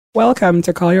Welcome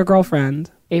to Call Your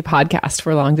Girlfriend, a podcast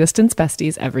for long-distance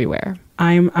besties everywhere.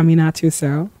 I'm Amina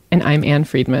Tuso. And I'm Anne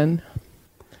Friedman.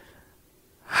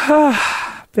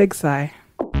 Big sigh.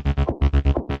 Call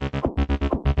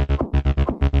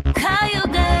your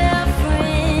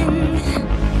girlfriend.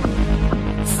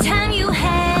 It's time you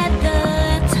had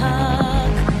the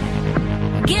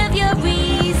talk. Give your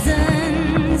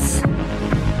reasons.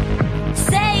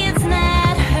 Say it's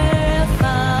not her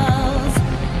fault.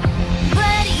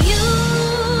 But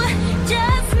you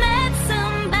just met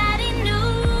somebody new.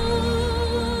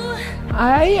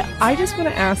 I just want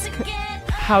to ask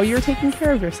how you're taking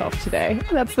care of yourself today.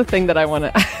 That's the thing that I want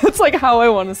to, it's like how I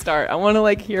want to start. I want to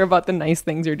like hear about the nice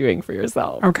things you're doing for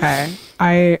yourself. Okay.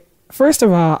 First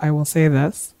of all, I will say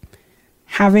this.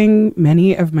 Having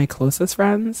many of my closest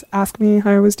friends ask me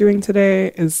how I was doing today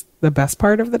is the best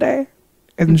part of the day.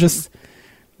 And just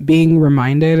being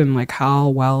reminded and like how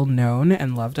well known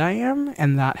and loved I am.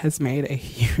 And that has made a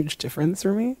huge difference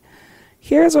for me.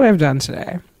 Here's what I've done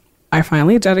today. I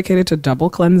finally dedicated to double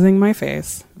cleansing my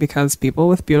face because people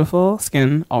with beautiful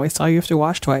skin always tell you have to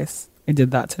wash twice. I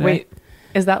did that today. Wait,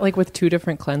 is that like with two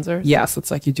different cleansers? Yes, it's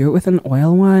like you do it with an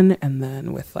oil one and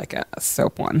then with like a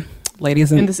soap one.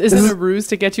 Ladies, and this isn't a ruse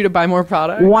to get you to buy more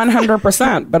product?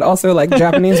 100%, but also like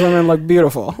Japanese women look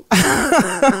beautiful.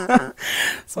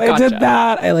 So I did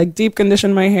that. I like deep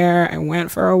conditioned my hair. I went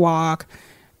for a walk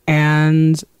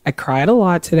and I cried a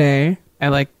lot today. I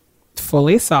like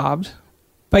fully sobbed.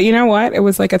 But you know what? It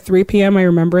was like at 3 p.m. I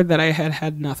remembered that I had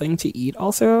had nothing to eat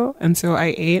also. And so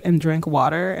I ate and drank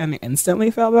water and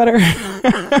instantly felt better.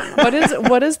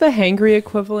 What is the hangry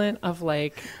equivalent of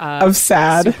like... of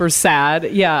sad? Super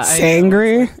sad. Yeah.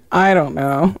 Sangry? I don't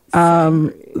know.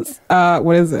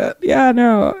 What is it? Yeah,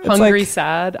 no. It's hungry like,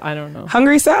 sad? I don't know.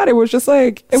 Hungry sad. It was just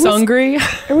like... Sungry?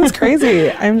 It was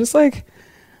crazy. I'm just like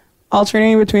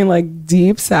alternating between like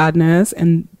deep sadness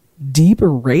and deep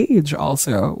rage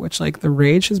also, which like the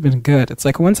rage has been good. It's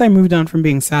like once I moved on from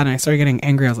being sad and I started getting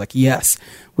angry, I was like, yes,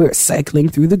 we're cycling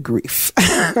through the grief.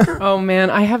 Oh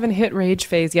man, I haven't hit rage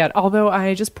phase yet, although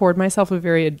I just poured myself a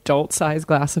very adult sized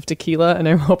glass of tequila and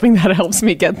I'm hoping that helps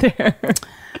me get there.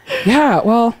 Yeah,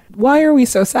 well, why are we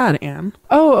so sad, Anne?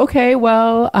 Oh, okay.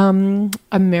 Well,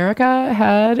 America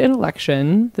had an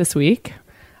election this week.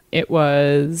 It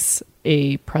was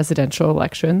a presidential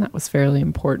election that was fairly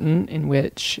important, in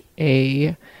which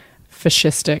a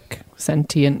fascistic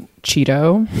sentient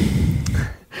Cheeto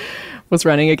was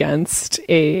running against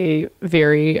a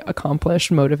very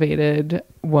accomplished, motivated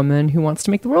woman who wants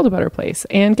to make the world a better place.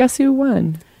 And guess who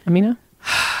won? Amina?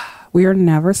 We are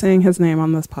never saying his name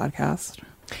on this podcast.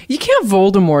 You can't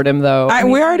Voldemort him, though.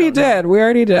 We already did.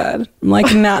 I'm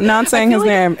like not saying his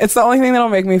name. It's the only thing that'll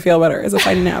make me feel better is if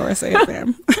I never say his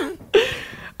name.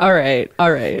 All right.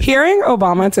 Hearing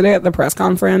Obama today at the press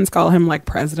conference call him like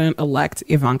President-elect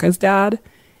Ivanka's dad,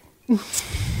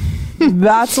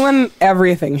 that's when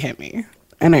everything hit me.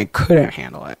 And I couldn't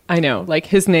handle it. I know. Like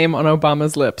his name on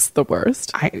Obama's lips, the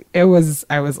worst. I was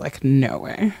like, no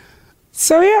way.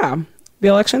 So yeah, the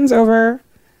election's over.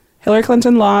 Hillary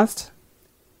Clinton lost.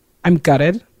 I'm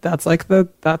gutted. That's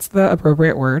the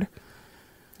appropriate word.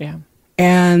 Yeah.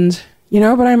 And,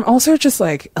 but I'm also just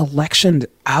like electioned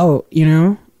out,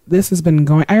 This has been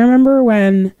going. I remember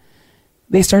when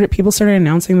people started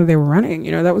announcing that they were running,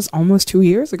 that was almost 2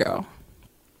 years ago.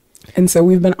 And so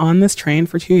we've been on this train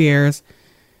for 2 years.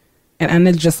 It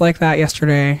ended just like that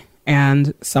yesterday.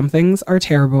 And some things are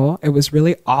terrible. It was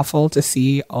really awful to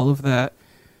see all of the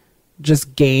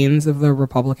just gains of the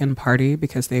Republican Party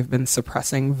because they've been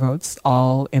suppressing votes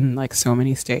all in like so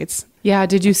many states. Yeah.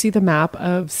 Did you see the map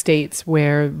of states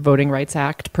where Voting Rights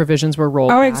Act provisions were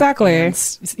rolled? Oh, exactly. And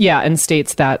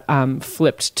states that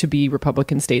flipped to be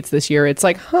Republican states this year. It's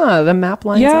like, the map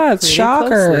lines up it's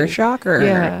shocker.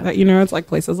 Yeah. That, it's like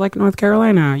places like North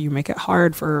Carolina, you make it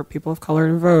hard for people of color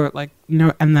to vote,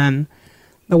 and then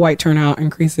the white turnout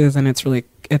increases and it's really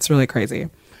crazy.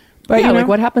 But like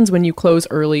what happens when you close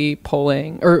early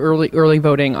polling or early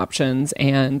voting options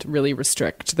and really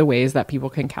restrict the ways that people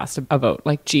can cast a vote?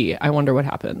 Like, gee, I wonder what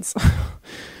happens.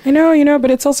 I know,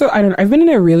 but it's also, I've been in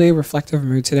a really reflective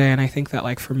mood today. And I think that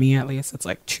like, for me, at least, it's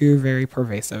like two very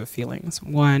pervasive feelings.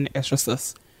 One, it's just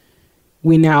this,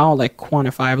 we now like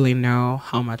quantifiably know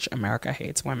how much America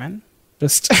hates women.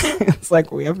 Just, it's like,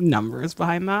 we have numbers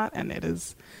behind that. And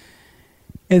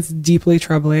it's deeply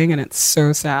troubling and it's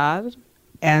so sad.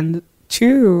 And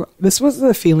two, this was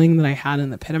the feeling that I had in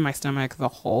the pit of my stomach the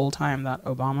whole time that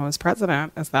Obama was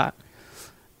president, is that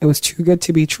it was too good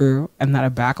to be true and that a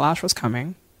backlash was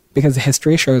coming because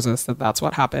history shows us that that's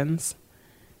what happens.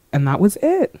 And that was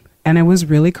it. And it was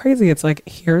really crazy. It's like,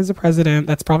 here's a president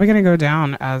that's probably going to go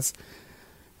down as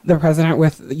the president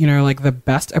with, you know, like the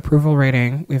best approval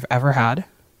rating we've ever had.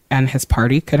 And his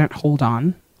party couldn't hold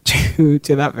on to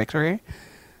that victory.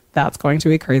 That's going to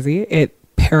be crazy. It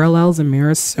parallels and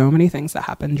mirrors so many things that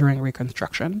happened during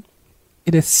Reconstruction.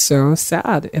 It is so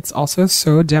sad. It's also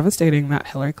so devastating that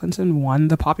Hillary Clinton won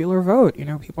the popular vote. You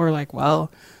know, people are like,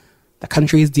 well, the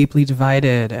country is deeply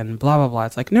divided and blah, blah, blah.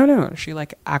 It's like, no. She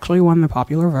like actually won the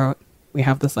popular vote. We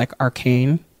have this like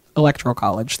arcane electoral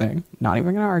college thing. Not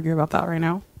even going to argue about that right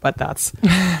now, but that's...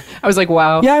 I was like,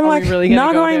 wow. Yeah, I'm like, really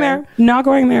not going there. Not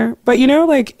going there. But you know,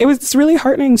 like, it was really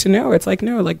heartening to know. It's like,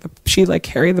 no, like she like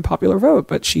carried the popular vote,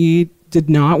 but she did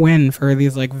not win for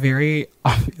these like very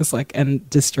obvious like and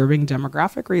disturbing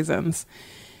demographic reasons.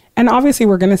 And obviously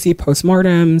we're going to see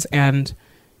postmortems, and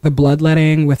the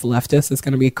bloodletting with leftists is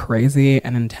going to be crazy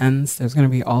and intense. There's going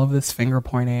to be all of this finger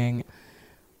pointing.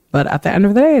 But at the end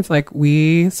of the day, it's like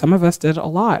some of us did a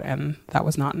lot, and that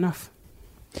was not enough.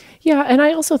 Yeah, and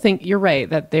I also think you're right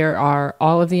that there are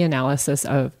all of the analysis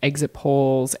of exit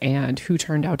polls and who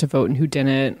turned out to vote and who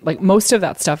didn't. Like most of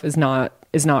that stuff is not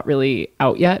really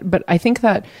out yet. But I think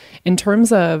that in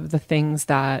terms of the things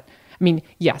that, I mean,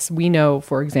 yes, we know,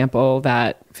 for example,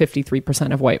 that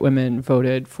 53% of white women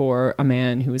voted for a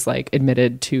man who was like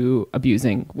admitted to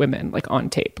abusing women, like on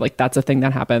tape. Like that's a thing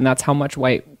that happened. That's how much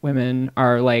white women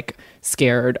are like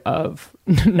scared of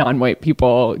non-white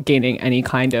people gaining any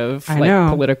kind of like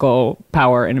political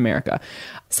power in America.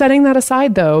 Setting that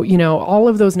aside, though, you know, all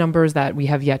of those numbers that we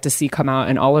have yet to see come out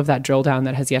and all of that drill down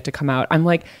that has yet to come out, I'm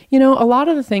like, you know, a lot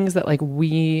of the things that like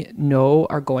we know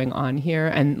are going on here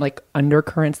and like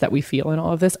undercurrents that we feel in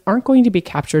all of this aren't going to be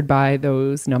captured by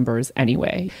those numbers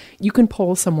anyway. You can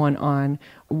poll someone on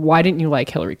why didn't you like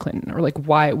Hillary Clinton, or like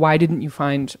why didn't you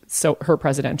find her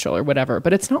presidential or whatever,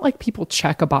 but it's not like people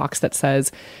check a box that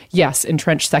says yes,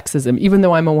 entrenched sexism. Even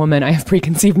though I'm a woman, I have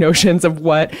preconceived notions of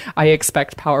what I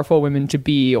expect powerful women to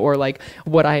be, or like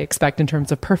what I expect in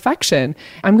terms of perfection.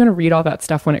 I'm going to read all that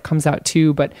stuff when it comes out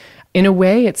too, but in a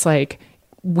way it's like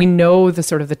we know the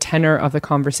sort of the tenor of the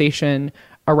conversation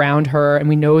around her, and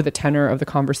we know the tenor of the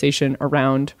conversation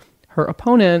around her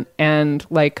opponent, and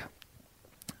like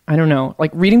I don't know,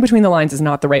 like reading between the lines is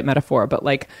not the right metaphor, but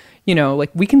like, you know, like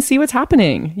we can see what's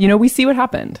happening. You know, we see what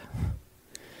happened.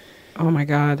 Oh my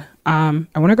God. I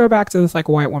want to go back to this like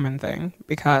white woman thing,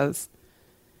 because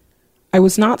I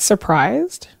was not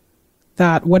surprised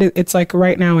that it's like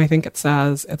right now, I think it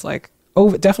says it's like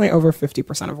definitely over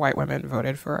 50% of white women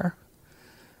voted for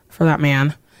that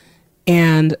man.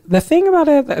 And the thing about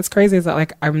it that's crazy is that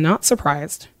like, I'm not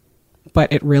surprised,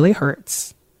 but it really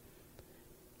hurts.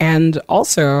 And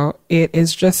also, it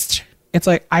is just, it's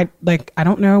like, I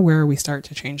don't know where we start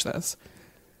to change this.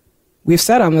 We've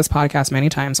said on this podcast many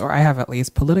times, or I have at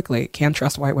least politically, can't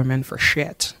trust white women for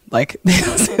shit. Like,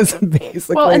 this is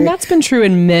basically... Well, and that's been true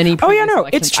in many previous elections,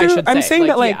 it's true. I'm saying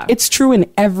that, like, it's true in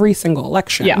every single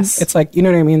election. Yes. It's like, you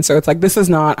know what I mean? So it's like, this is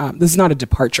not a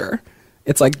departure.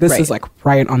 It's like, this is like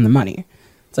right on the money.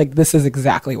 It's like, this is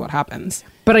exactly what happens.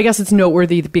 But I guess it's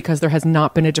noteworthy because there has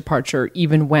not been a departure,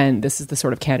 even when this is the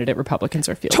sort of candidate Republicans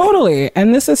are feeling. Totally.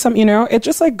 And this is some, you know, it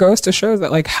just like goes to show that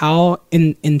like how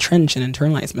entrenched and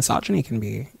internalized misogyny can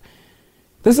be.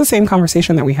 This is the same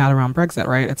conversation that we had around Brexit,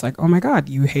 right? It's like, oh my God,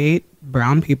 you hate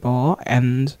brown people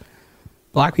and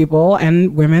black people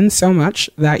and women so much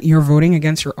that you're voting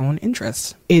against your own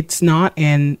interests. It's not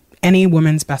in any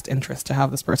woman's best interest to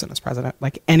have this person as president,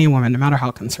 like any woman, no matter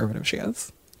how conservative she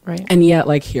is. Right. And yet,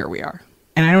 like, here we are.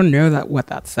 And I don't know what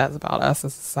that says about us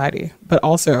as a society. But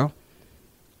also,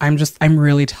 I'm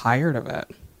really tired of it.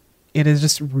 It is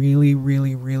just really,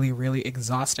 really, really, really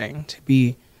exhausting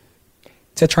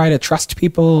to try to trust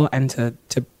people and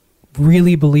to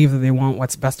really believe that they want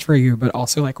what's best for you, but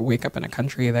also, like, wake up in a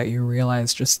country that you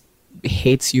realize just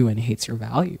hates you and hates your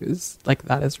values. Like,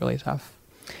 that is really tough.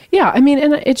 Yeah, I mean,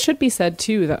 and it should be said,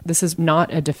 too, that this is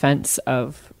not a defense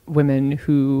of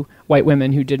white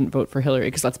women who didn't vote for Hillary,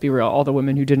 because let's be real, all the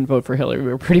women who didn't vote for Hillary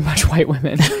were pretty much white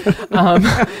women.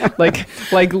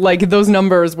 Like those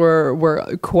numbers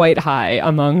were quite high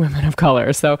among women of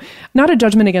color. So not a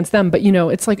judgment against them, but, you know,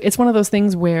 it's like, it's one of those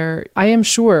things where I am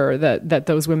sure that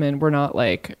those women were not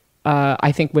like,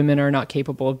 I think women are not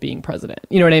capable of being president.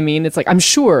 You know what I mean? It's like, I'm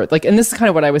sure, like, and this is kind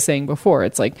of what I was saying before.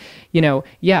 It's like, you know,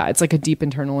 yeah, it's like a deep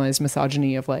internalized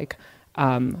misogyny of like,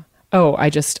 oh, I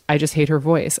just hate her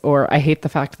voice, or I hate the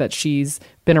fact that she's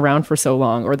been around for so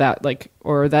long, or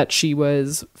that she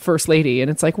was first lady. And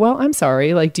it's like, well, I'm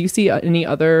sorry. Like, do you see any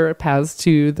other paths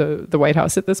to the White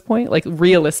House at this point? Like,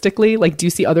 realistically, like, do you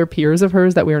see other peers of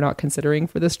hers that we are not considering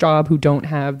for this job who don't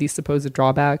have these supposed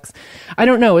drawbacks? I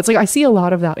don't know. It's like, I see a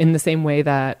lot of that in the same way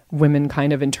that women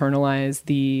kind of internalize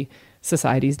the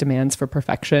society's demands for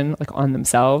perfection, like, on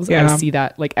themselves. Yeah. I see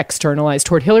that, like, externalized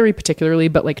toward Hillary particularly,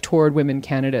 but like toward women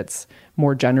candidates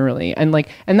more generally. And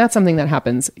that's something that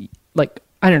happens, like,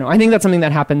 I don't know. I think that's something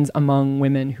that happens among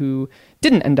women who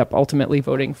didn't end up ultimately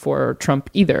voting for Trump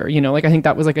either. You know, like, I think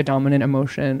that was like a dominant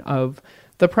emotion of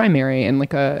the primary, and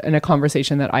like in a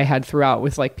conversation that I had throughout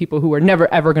with like people who were never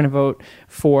ever going to vote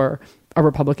for a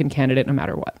Republican candidate no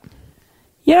matter what.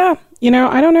 Yeah, you know,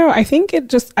 I don't know. I think it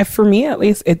just, for me at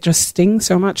least, it just stings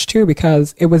so much too,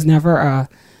 because it was never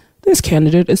this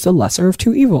candidate is the lesser of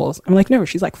two evils. I'm like, no,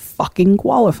 she's like fucking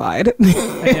qualified.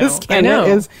 This candidate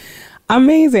is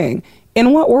amazing.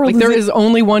 In what world? Like, there is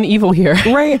only one evil here.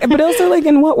 Right. But also, like,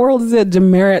 in what world is it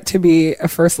demerit to be a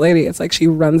first lady? It's like she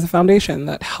runs a foundation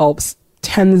that helps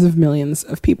tens of millions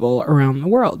of people around the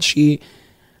world. She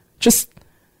just,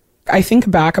 I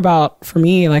think back about, for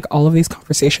me, like, all of these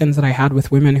conversations that I had with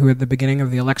women who at the beginning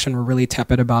of the election were really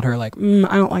tepid about her, like,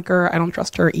 I don't like her, I don't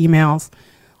trust her emails,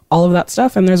 all of that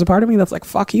stuff. And there's a part of me that's like,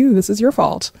 fuck you, this is your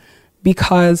fault.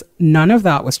 Because none of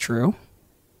that was true.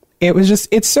 It was just,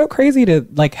 it's so crazy to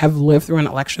like have lived through an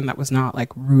election that was not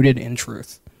like rooted in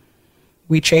truth.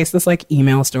 We chased this like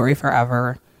email story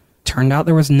forever. Turned out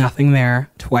there was nothing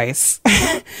there twice.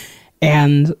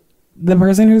 And the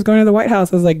person who's going to the White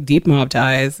House has like deep mob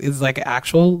ties, is like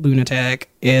actual lunatic,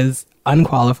 is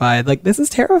unqualified. Like, this is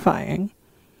terrifying.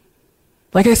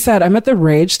 Like I said, I'm at the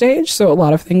rage stage, so a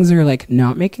lot of things are like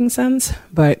not making sense,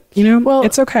 but you know, well,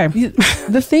 it's okay.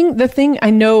 The thing I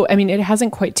know, I mean, it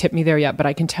hasn't quite tipped me there yet, but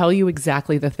I can tell you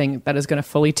exactly the thing that is going to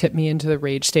fully tip me into the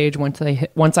rage stage once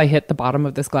I hit the bottom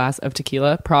of this glass of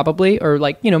tequila, probably, or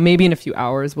like, you know, maybe in a few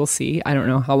hours, we'll see. I don't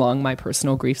know how long my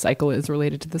personal grief cycle is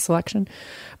related to this election.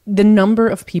 The number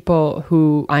of people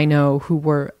who I know who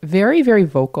were very, very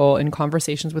vocal in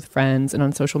conversations with friends and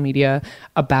on social media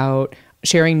about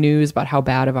sharing news about how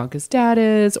bad Ivanka's dad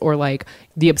is, or like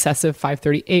the obsessive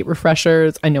 538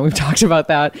 refreshers, I know we've talked about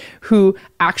that, who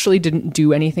actually didn't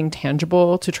do anything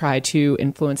tangible to try to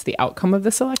influence the outcome of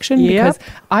this election. Yep. Because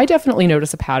I definitely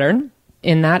notice a pattern,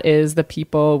 and that is the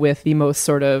people with the most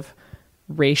sort of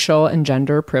racial and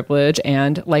gender privilege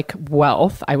and like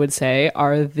wealth, I would say,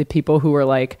 are the people who are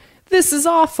like, this is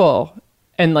awful,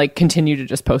 and like continue to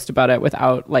just post about it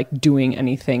without like doing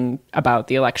anything about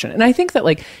the election. And I think that,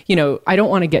 like, you know, I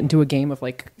don't want to get into a game of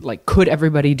like could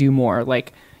everybody do more?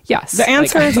 Like, yes. The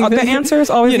answer is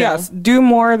always yes. Do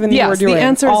more than you were doing. The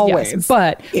answer is always. Yes.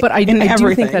 But I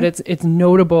do think that it's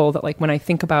notable that, like, when I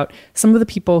think about some of the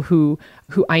people who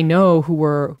I know who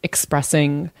were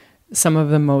expressing some of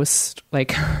the most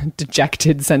like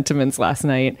dejected sentiments last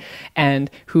night,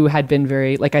 and who had been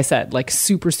very, like I said, like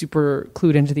super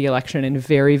clued into the election and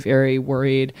very, very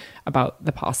worried about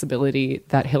the possibility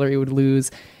that Hillary would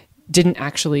lose, didn't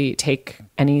actually take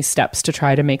any steps to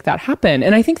try to make that happen.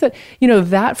 And I think that, you know,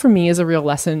 that for me is a real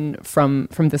lesson from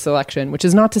this election, which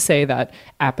is not to say that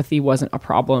apathy wasn't a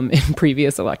problem in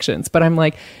previous elections, but I'm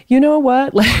like, you know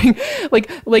what,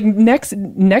 like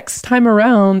next time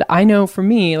around, I know for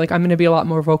me, like, I'm going to be a lot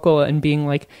more vocal and being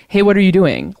like, hey, what are you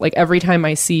doing? Like, every time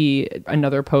I see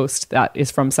another post that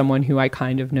is from someone who I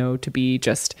kind of know to be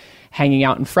just hanging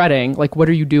out and fretting, like, what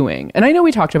are you doing? And I know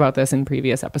we talked about this in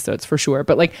previous episodes for sure,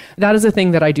 but like, that is a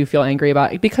thing that I do feel angry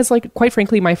about, because, like, quite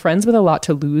frankly, my friends with a lot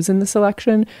to lose in this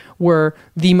election were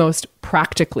the most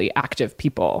practically active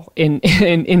people in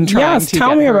trying to tell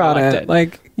get me her about elected. it.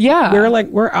 Like, yeah,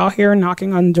 we're out here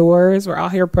knocking on doors, we're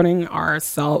out here putting our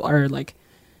thoughts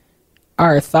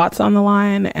on the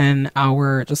line, and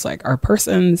our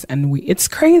persons, and it's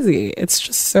crazy. It's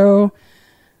just so,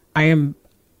 I am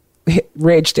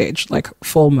rage stage, like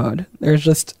full mode. There's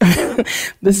just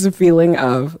this is a feeling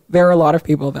of, there are a lot of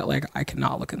people that like I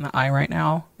cannot look in the eye right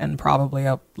now, and probably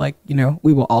like, you know,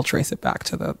 we will all trace it back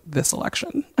to this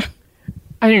election.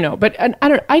 I don't know, but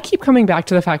I keep coming back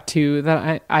to the fact too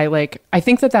that I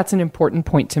think that that's an important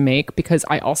point to make, because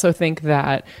I also think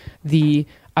that the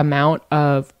amount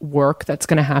of work that's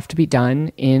going to have to be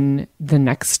done in the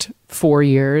next 4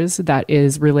 years that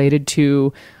is related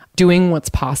to doing what's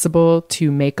possible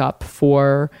to make up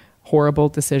for horrible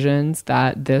decisions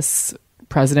that this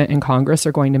president and Congress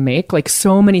are going to make, like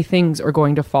so many things are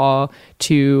going to fall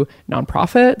to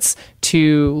nonprofits,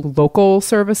 to local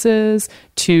services,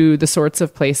 to the sorts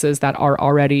of places that are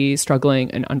already struggling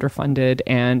and underfunded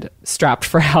and strapped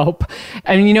for help.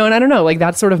 And, you know, and I don't know, like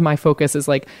that's sort of my focus is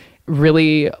like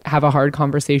really have a hard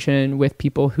conversation with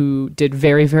people who did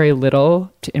very, very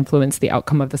little to influence the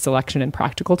outcome of this election in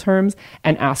practical terms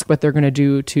and ask what they're going to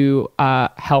do to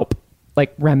help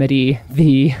like remedy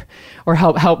or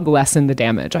help lessen the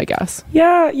damage, I guess.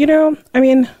 Yeah, you know, I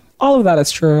mean, all of that is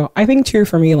true. I think too,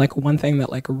 for me, like one thing that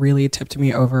like really tipped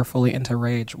me over fully into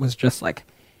rage was just like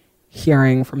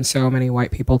hearing from so many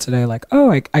white people today, like,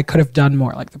 oh, I could have done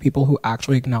more, like the people who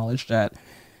actually acknowledged it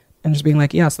and just being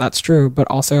like, yes, that's true. But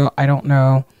also, I don't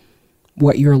know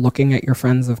what you're looking at your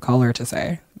friends of color to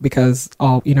say, because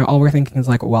all we're thinking is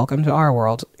like, welcome to our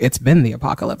world. It's been the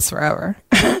apocalypse forever.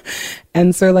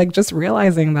 And so like just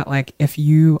realizing that like if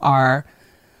you are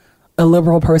a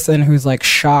liberal person who's like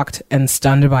shocked and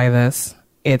stunned by this,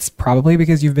 it's probably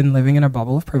because you've been living in a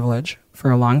bubble of privilege for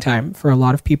a long time. For a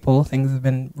lot of people, things have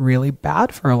been really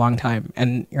bad for a long time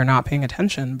and you're not paying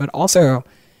attention. But also,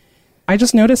 I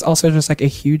just noticed also just like a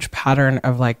huge pattern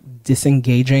of like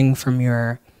disengaging from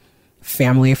your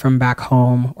family from back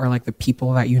home, or like the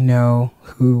people that you know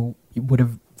who would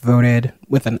have voted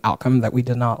with an outcome that we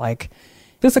did not like.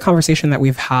 This is a conversation that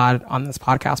we've had on this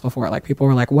podcast before. Like people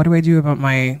were like, what do I do about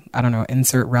my, I don't know,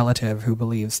 insert relative who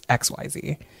believes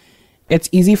XYZ? It's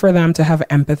easy for them to have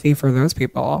empathy for those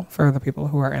people, for the people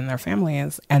who are in their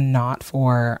families, and not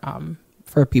for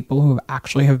people who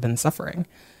actually have been suffering.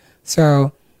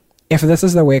 So if this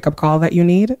is the wake-up call that you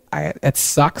need, it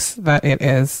sucks that it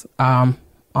is on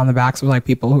the backs of like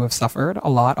people who have suffered a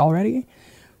lot already.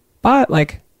 But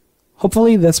like,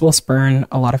 hopefully this will spurn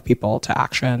a lot of people to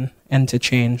action and to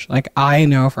change. Like I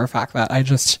know for a fact that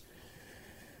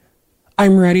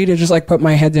I'm ready to just like put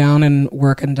my head down and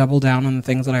work and double down on the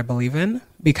things that I believe in,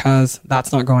 because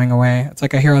that's not going away. It's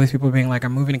like I hear all these people being like,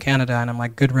 I'm moving to Canada, and I'm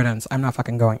like, good riddance. I'm not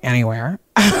fucking going anywhere.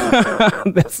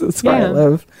 This is where I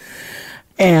live.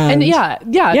 And yeah,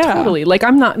 totally. Like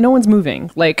no one's moving.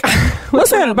 Like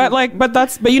listen, but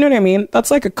you know what I mean?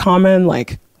 That's like a common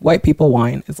like white people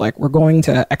whine. It's like, we're going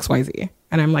to XYZ.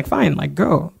 And I'm like, fine, like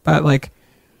go. But like,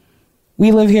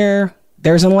 we live here.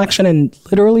 There's an election in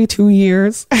literally 2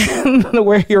 years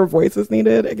where your voice is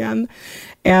needed again.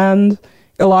 And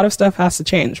a lot of stuff has to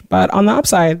change. But on the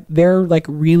upside, there are like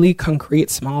really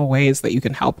concrete small ways that you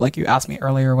can help. Like you asked me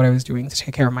earlier what I was doing to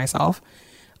take care of myself.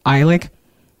 I like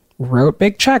wrote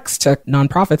big checks to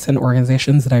nonprofits and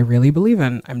organizations that I really believe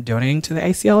in. I'm donating to the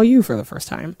ACLU for the first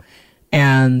time.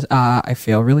 And I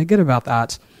feel really good about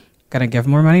that. Gonna give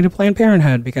more money to Planned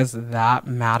Parenthood because that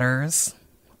matters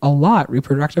a lot.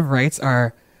 Reproductive rights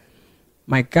are,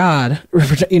 my God,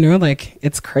 you know, like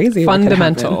it's crazy.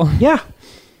 Fundamental. Yeah.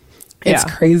 It's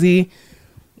crazy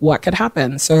what could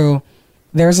happen. So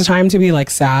there's a time to be like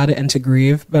sad and to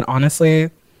grieve. But honestly,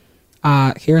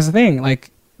 here's the thing,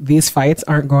 like these fights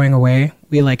aren't going away.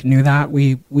 We like knew that.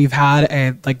 We've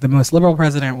had the most liberal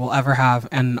president we'll ever have.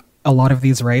 And a lot of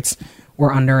these rights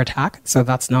were under attack. So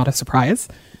that's not a surprise.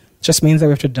 It just means that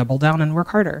we have to double down and work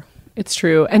harder. It's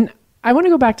true. And I want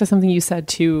to go back to something you said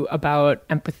too about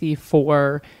empathy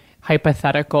for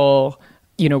hypothetical,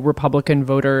 you know, Republican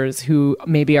voters who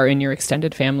maybe are in your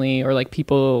extended family, or like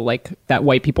people like that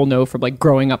white people know from like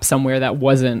growing up somewhere that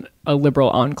wasn't a liberal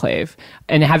enclave,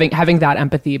 and having that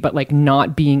empathy, but like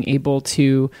not being able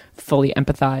to fully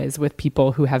empathize with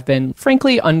people who have been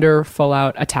frankly under full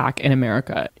out attack in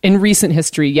America in recent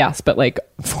history. Yes. But like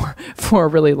for a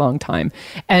really long time.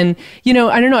 And, you know,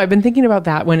 I don't know, I've been thinking about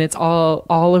that when it's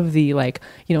all of the like,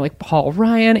 you know, like Paul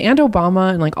Ryan and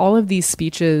Obama and like all of these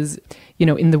speeches, you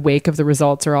know, in the wake of the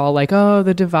results are all like, oh,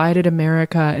 the divided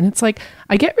America. And it's like,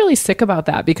 I get really sick about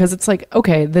that, because it's like,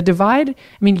 okay, the divide, I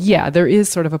mean, yeah, there is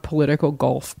sort of a political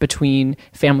gulf between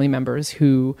family members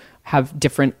who have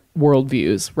different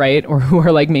worldviews, right? Or who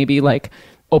are like maybe like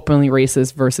openly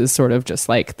racist versus sort of just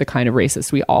like the kind of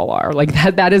racist we all are. Like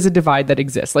that is a divide that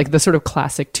exists, like the sort of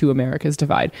classic two Americas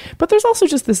divide. But there's also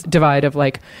just this divide of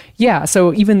like, yeah,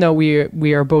 so even though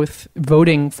we are both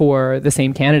voting for the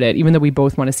same candidate, even though we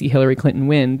both want to see Hillary Clinton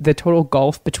win, the total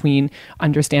gulf between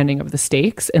understanding of the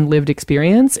stakes and lived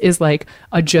experience is like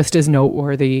a just as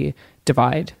noteworthy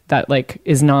divide that like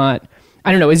is not,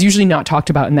 I don't know, is usually not talked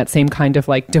about in that same kind of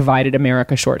like divided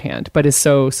America shorthand, but is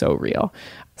so real.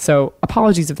 So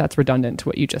apologies if that's redundant to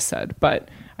what you just said, but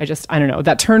I don't know,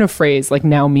 that turn of phrase like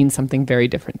now means something very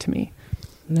different to me.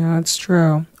 No, it's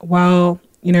true. Well,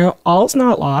 you know, all's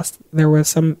not lost. There was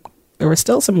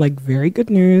still some like very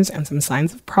good news and some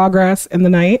signs of progress in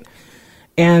the night.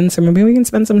 And so maybe we can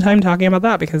spend some time talking about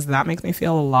that because that makes me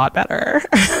feel a lot better.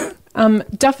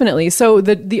 Definitely. So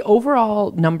the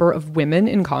overall number of women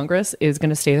in Congress is going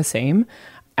to stay the same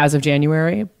as of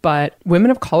January, but women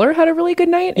of color had a really good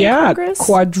night in Congress.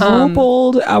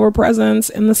 Quadrupled our presence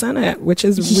in the Senate, which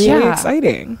is really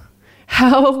exciting.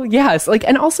 How, yes. Like,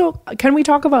 and also, can we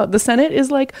talk about the Senate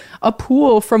is like a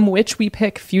pool from which we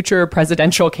pick future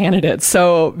presidential candidates.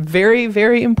 So very,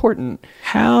 very important.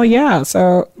 Hell yeah.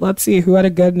 So let's see who had a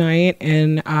good night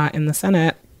in the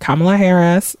Senate. Kamala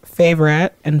Harris,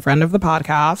 favorite and friend of the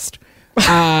podcast.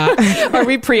 Are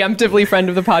we preemptively friend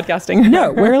of the podcasting?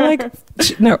 No, we're like,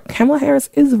 no, Kamala Harris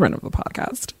is a friend of the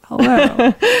podcast.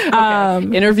 Hello.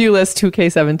 Okay. Interview list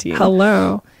 2K17.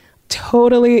 Hello.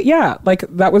 Totally. Yeah. Like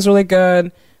that was really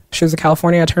good. She was a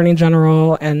California attorney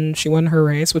general and she won her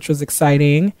race, which was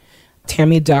exciting.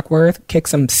 Tammy Duckworth kicked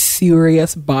some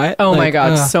serious butt. Oh my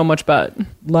God. So much butt.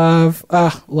 Love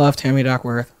Tammy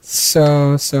Duckworth.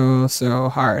 So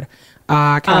hard.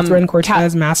 Catherine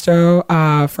Cortez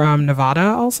Masto from Nevada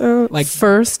also. Like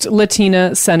first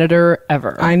Latina senator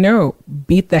ever. I know.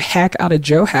 Beat the heck out of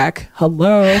Joe Heck.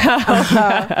 Hello.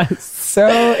 Yes.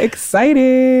 So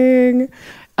exciting.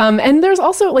 And there's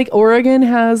also like Oregon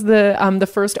has the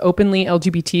first openly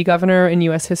LGBT governor in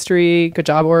U.S. history. Good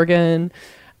job, Oregon.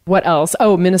 What else?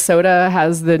 Oh, Minnesota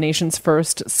has the nation's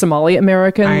first Somali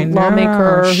American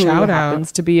lawmaker who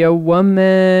happens to be a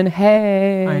woman.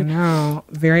 Hey. I know.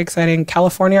 Very exciting.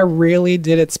 California really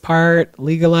did its part.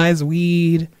 Legalized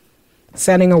weed.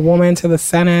 Sending a woman to the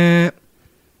Senate.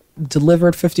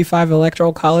 Delivered 55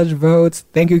 electoral college votes.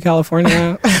 Thank you,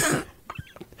 California.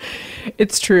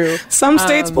 It's true. Some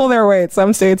states pull their weight.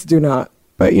 Some states do not.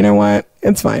 But you know what?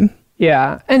 It's fine.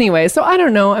 Yeah. Anyway, so I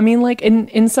don't know. I mean, like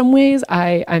in some ways,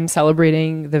 I'm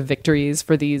celebrating the victories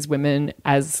for these women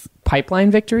as pipeline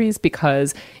victories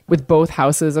because with both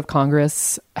houses of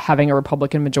Congress having a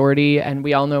Republican majority, and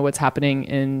we all know what's happening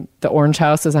in the Orange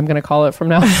House, as I'm going to call it from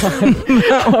now on.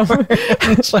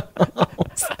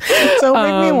 So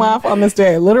make me laugh on this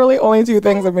day. Literally only 2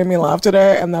 things have made me laugh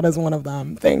today, and that is one of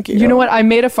them. Thank you. You know what? I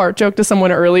made a fart joke to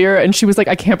someone earlier, and she was like,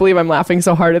 I can't believe I'm laughing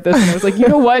so hard at this. And I was like, you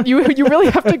know what? You really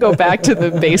have to go back to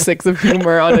the basics of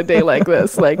humor on a day like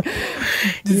this. Like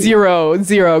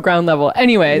zero ground level.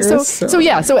 Anyway, so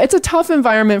it's a tough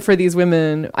environment for these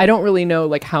women. I don't really know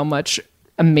like how much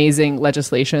amazing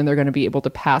legislation they're going to be able to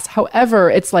pass. However,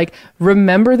 it's like,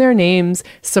 remember their names,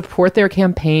 support their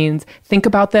campaigns, think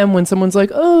about them when someone's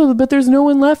like, oh, but there's no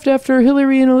one left after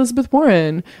Hillary and Elizabeth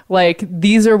Warren. Like,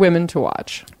 these are women to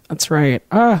watch. That's right.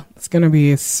 It's going to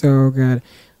be so good.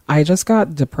 I just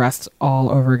got depressed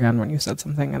all over again when you said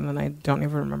something, and then I don't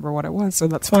even remember what it was, so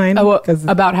that's fine. Oh,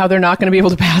 about how they're not going to be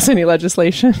able to pass any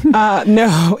legislation?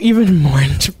 No, even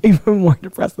more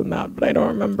depressed than that, but I don't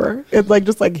remember. It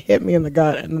just hit me in the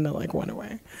gut, and then it like went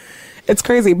away. It's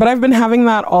crazy, but I've been having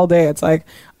that all day. It's like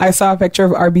I saw a picture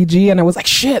of RBG and I was like,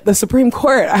 shit, the Supreme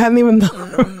Court. I hadn't even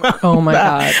thought about Oh my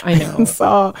that. God, I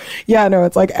know.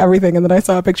 It's like everything. And then I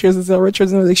saw pictures of Zil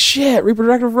Richards and I was like, shit,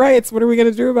 reproductive rights. What are we going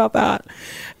to do about that?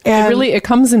 And it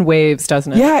comes in waves,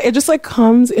 doesn't it? Yeah, it just like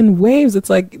comes in waves. It's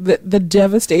like the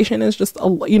devastation is just,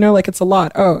 it's a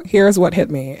lot. Oh, here's what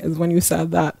hit me is when you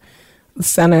said that the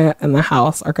Senate and the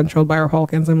House are controlled by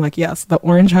Republicans. I'm like, yes, the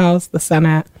Orange House, the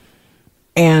Senate,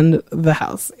 and the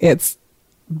House.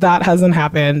 That hasn't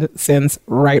happened since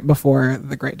right before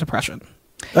the Great Depression.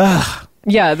 Ugh.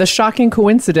 Yeah, the shocking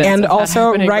coincidence. And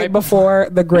also right before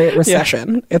the Great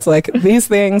Recession. Yeah. It's like these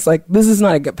things, like this is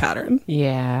not a good pattern.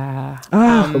 Yeah.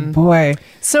 Oh boy.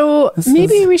 So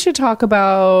maybe we should talk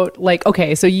about like,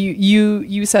 okay, so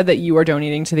you said that you are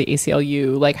donating to the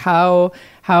ACLU, like how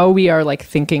we are like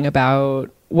thinking about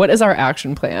what is our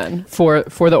action plan for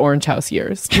the Orange House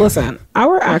years? Listen,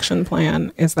 our action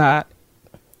plan is that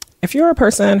if you're a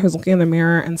person who's looking in the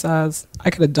mirror and says, I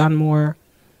could have done more,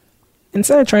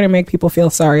 instead of trying to make people feel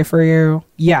sorry for you,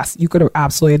 yes, you could have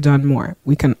absolutely done more.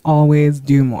 We can always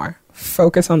do more.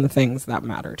 Focus on the things that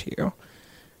matter to you.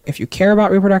 If you care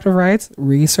about reproductive rights,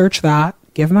 research that.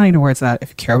 Give money towards that. If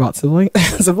you care about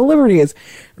civil liberties,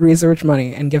 research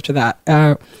money and give to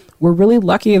that. We're really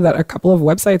lucky that a couple of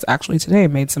websites actually today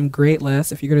made some great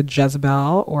lists. If you go to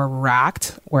Jezebel or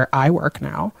Racked, where I work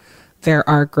now, there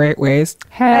are great ways.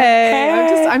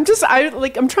 Hey. I'm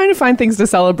trying to find things to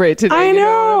celebrate today. I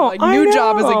know. New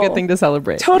job is a good thing to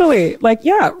celebrate. Totally.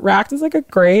 Racked is like a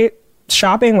great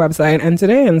shopping website. And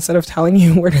today, instead of telling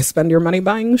you where to spend your money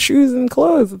buying shoes and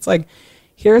clothes, it's like,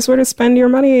 here's where to spend your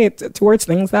money towards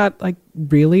things that like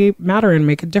really matter and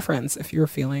make a difference if you're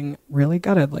feeling really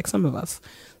gutted like some of us.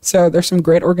 So there's some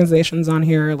great organizations on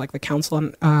here like the Council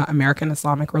on American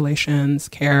Islamic Relations,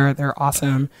 CARE. They're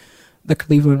awesome. the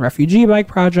Cleveland Refugee Bike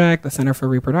Project, the Center for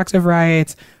Reproductive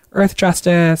Rights, Earth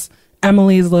Justice,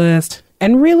 Emily's List,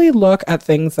 and really look at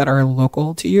things that are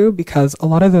local to you, because a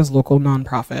lot of those local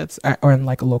nonprofits or in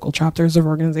like local chapters of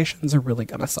organizations are really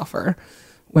going to suffer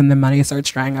when the money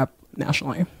starts drying up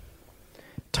nationally.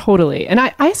 Totally. And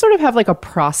I sort of have like a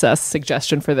process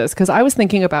suggestion for this, because I was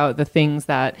thinking about the things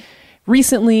that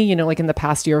recently, you know, like in the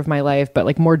past year of my life, but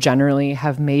like more generally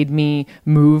have made me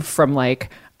move from like,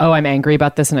 oh, I'm angry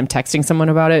about this and I'm texting someone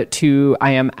about it, to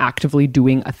I am actively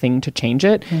doing a thing to change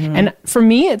it. And for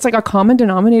me, it's like a common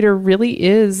denominator really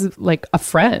is like a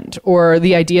friend, or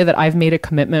the idea that I've made a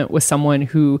commitment with someone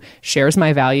who shares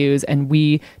my values, and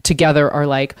we together are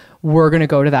like, we're going to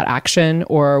go to that action,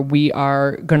 or we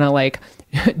are going to like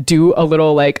do a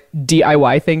little like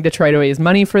DIY thing to try to raise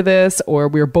money for this, or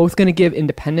we're both going to give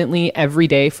independently every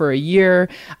day for a year,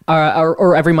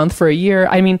 or every month for a year.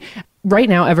 I mean, right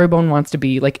now, everyone wants to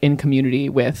be like in community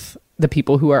with the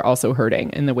people who are also hurting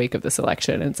in the wake of this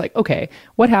election. And it's like, okay,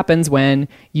 what happens when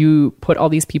you put all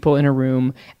these people in a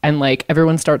room and like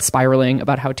everyone starts spiraling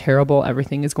about how terrible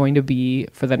everything is going to be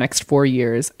for the next 4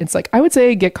 years? It's like, I would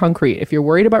say get concrete. If you're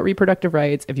worried about reproductive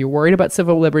rights, if you're worried about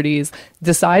civil liberties,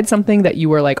 decide something that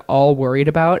you are like all worried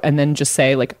about, and then just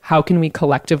say like, how can we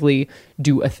collectively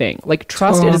do a thing? Like,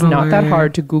 trust it is not that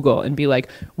hard to Google and be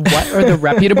like, what are the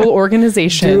reputable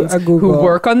organizations who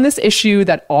work on this issue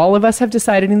that all of us have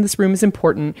decided in this room is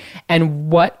important,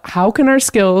 and how can our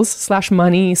skills /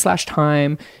 money /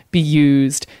 time be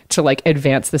used to like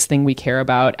advance this thing we care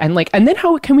about? And like, and then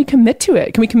how can we commit to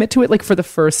it? Can we commit to it like can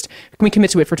we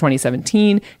commit to it for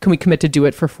 2017? Can we commit to do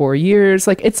it for 4 years?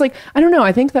 Like, it's like, I don't know.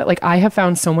 I think that like I have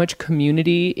found so much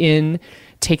community in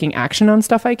taking action on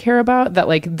stuff I care about that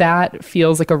like that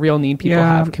feels like a real need people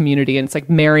have, community, and it's like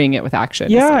marrying it with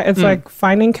action. It's like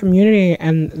finding community,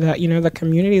 and that, you know, the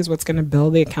community is what's going to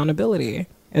build the accountability.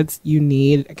 You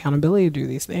need accountability to do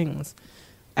these things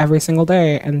every single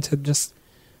day and to just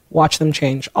watch them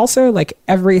change. Also, like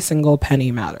every single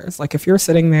penny matters. Like if you're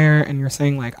sitting there and you're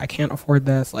saying like, I can't afford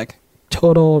this, like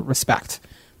total respect,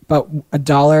 but a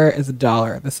dollar is a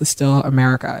dollar. This is still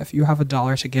America. If you have a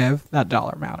dollar to give, that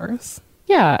dollar matters.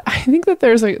 Yeah, I think that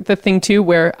there's the thing too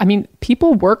where, I mean,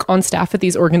 people work on staff at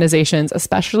these organizations,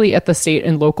 especially at the state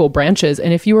and local branches.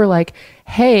 And if you were like,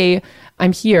 hey,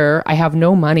 I'm here, I have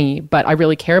no money, but I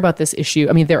really care about this issue.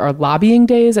 I mean, there are lobbying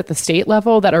days at the state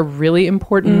level that are really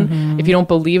important. If you don't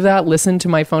believe that, listen to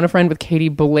my Phone a Friend with Katie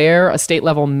Blair, a state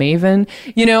level maven.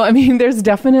 You know, I mean, there's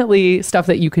definitely stuff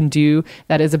that you can do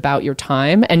that is about your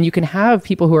time. And you can have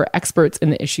people who are experts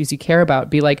in the issues you care about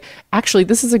be like, actually,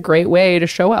 this is a great way to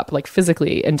show up like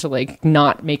physically and to like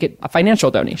not make it a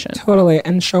financial donation. Totally.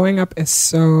 And showing up is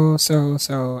so, so,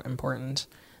 so important.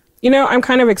 You know, I'm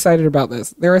kind of excited about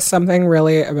this. There is something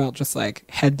really about just like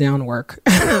head down work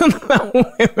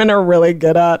that women are really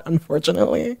good at,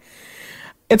 unfortunately.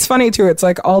 It's funny too. It's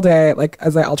like all day, like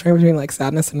as I alternate between like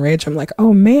sadness and rage, I'm like,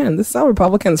 oh man, this is how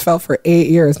Republicans felt for 8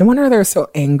 years. No wonder they're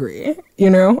so angry, you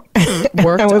know?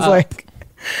 Worked I was up. like,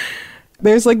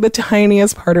 there's like the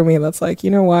tiniest part of me that's like,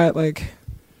 you know what? Like,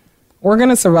 we're going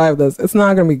to survive this. It's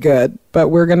not going to be good, but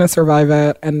we're going to survive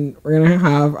it, and we're going to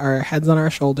have our heads on our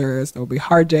shoulders. There will be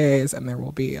hard days, and there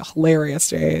will be hilarious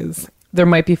days. There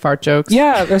might be fart jokes.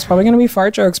 Yeah, there's probably going to be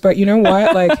fart jokes, but you know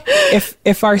what? Like,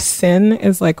 if our sin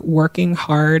is like working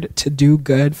hard to do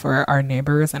good for our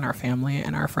neighbors and our family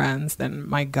and our friends, then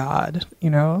my God, you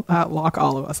know, that lock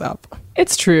all of us up.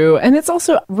 It's true. And it's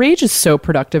also, rage is so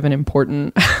productive and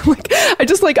important.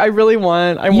 Like, I really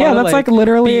want, that's like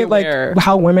literally like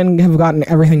how women have gotten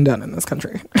everything done in this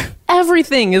country.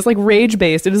 Everything is like rage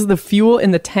based. It is the fuel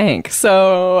in the tank.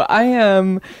 So I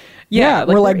am, yeah,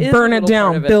 we're like, burn it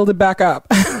down, build it back up.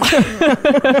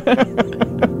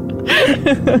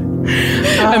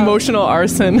 Emotional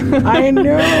arson. I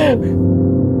know.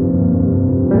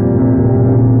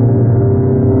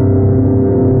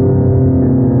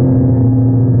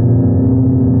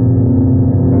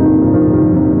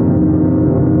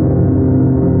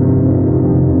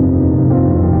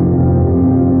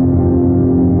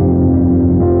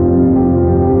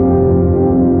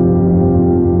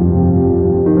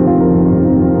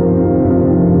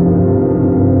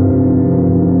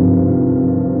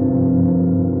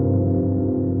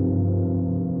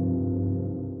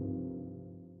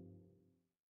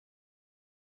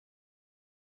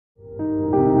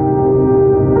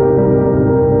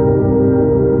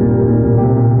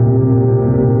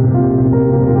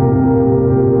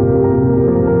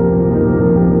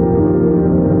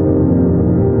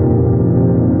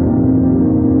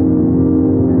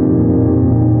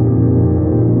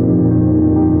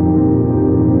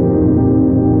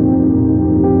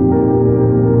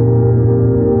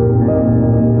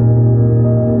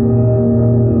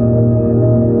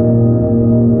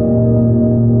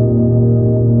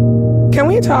 Can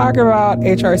we talk about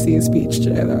HRC's speech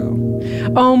today,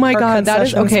 though? Oh my Her God, that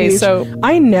is concession okay. speech. So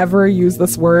I never use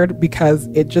this word because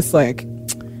it just like,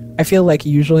 I feel like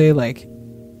usually like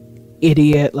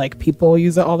idiot, like people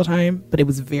use it all the time, but it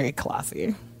was very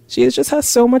classy. She just has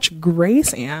so much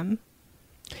grace, Anne.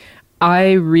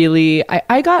 I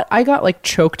got like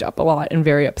choked up a lot and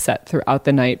very upset throughout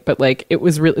the night, but like it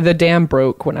was really, the dam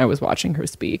broke when I was watching her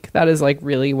speak. That is like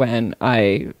really when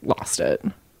I lost it.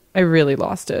 I really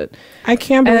lost it. I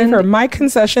can't believe And- her. My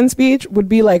concession speech would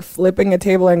be like flipping a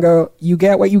table and go, "You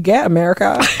get what you get,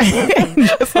 America." And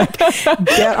just like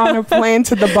get on a plane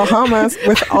to the Bahamas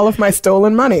with all of my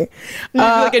stolen money.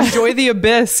 Like enjoy the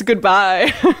abyss.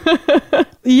 Goodbye.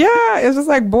 Yeah, it's just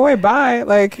like, boy, bye.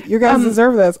 Like, you guys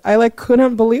deserve this. I like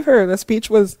couldn't believe her. The speech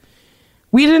was,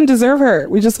 we didn't deserve her.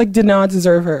 We just like did not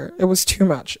deserve her. It was too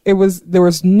much. There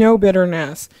was no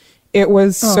bitterness. It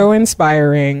was so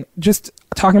inspiring. Just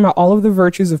talking about all of the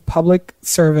virtues of public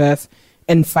service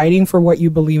and fighting for what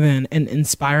you believe in and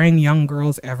inspiring young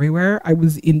girls everywhere. I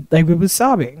was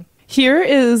sobbing. Here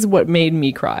is what made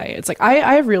me cry. It's like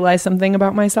I have realized something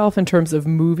about myself in terms of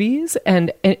movies,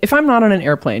 and if I'm not on an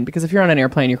airplane, because if you're on an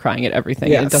airplane, you're crying at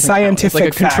everything. Yeah, and it doesn't scientific count.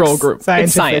 It's like a control facts. group. It's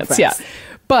Scientific science, facts. yeah.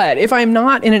 But if I'm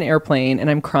not in an airplane and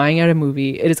I'm crying at a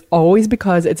movie, it is always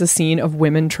because it's a scene of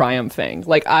women triumphing.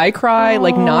 Like I cry,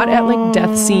 like not at like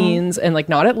death scenes and like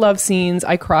not at love scenes.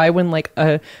 I cry when like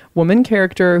a woman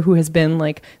character who has been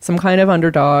like some kind of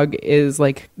underdog is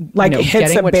like Hits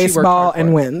getting a what she worked baseball hard for.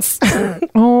 and wins.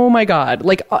 Oh my God.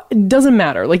 Like, it doesn't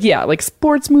matter. Like, yeah, like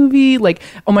sports movie. Like,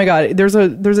 oh my God. There's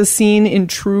a scene in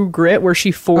True Grit where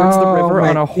she fords the river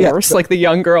on a horse, like the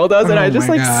young girl does. And I just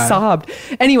my like God. sobbed.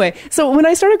 Anyway, so when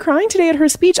I started crying today at her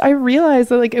speech, I realized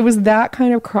that like it was that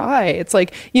kind of cry. It's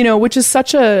like, which is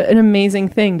such an amazing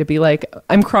thing to be like,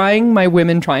 I'm crying my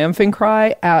women triumphing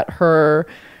cry at her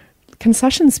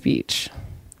concession speech.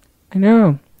 I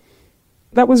know.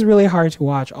 That was really hard to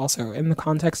watch also in the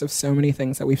context of so many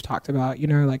things that we've talked about.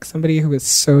 Like somebody who is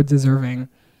so deserving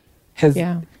has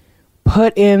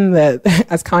put in the,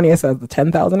 as Kanye says, the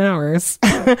 10,000 hours.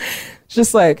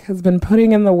 Just like has been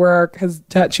putting in the work,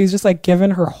 she's just like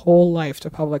given her whole life to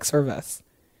public service.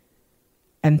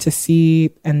 And to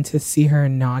see her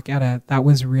not get it, that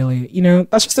was really,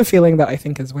 that's just a feeling that I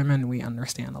think as women we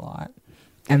understand a lot.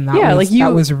 And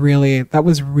that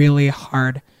was really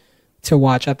hard to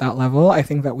watch at that level. I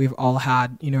think that we've all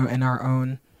had, in our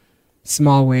own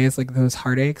small ways, like those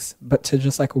heartaches, but to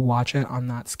just like watch it on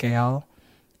that scale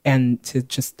and to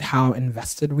just how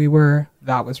invested we were,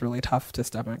 that was really tough to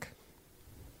stomach.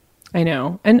 I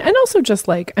know. And also just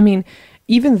like, I mean,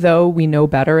 even though we know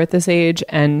better at this age,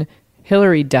 and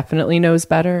Hillary definitely knows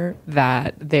better,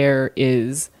 that there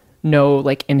is no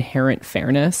like inherent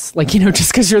fairness. Like,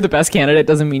 just because you're the best candidate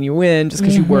doesn't mean you win. Just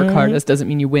because you work hardest doesn't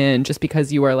mean you win. Just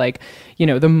because you are like,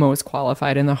 the most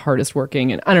qualified and the hardest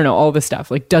working and I don't know, all this stuff,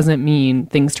 like doesn't mean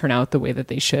things turn out the way that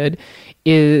they should.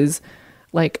 Is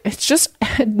like,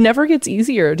 it never gets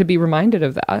easier to be reminded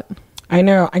of that. I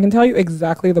know. I can tell you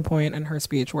exactly the point in her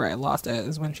speech where I lost it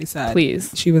is when she said,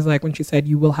 please. She was like, when she said,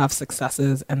 you will have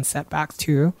successes and setbacks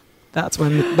too. That's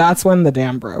when the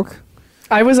dam broke.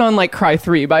 I was on like cry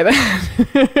 3 by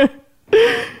then.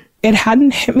 It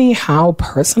hadn't hit me how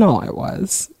personal it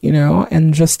was,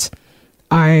 and just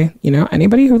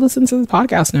anybody who listens to this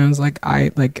podcast knows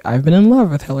I've been in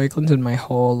love with Hillary Clinton my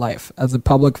whole life as a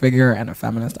public figure and a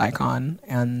feminist icon,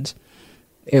 and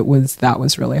that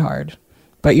was really hard.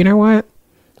 But you know what?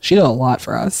 She did a lot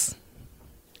for us.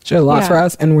 For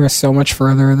us, and we're so much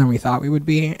further than we thought we would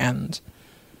be, and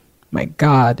my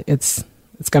God, it's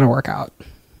gonna work out.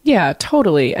 Yeah,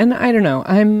 totally. And I don't know.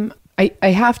 I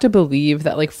have to believe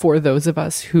that like for those of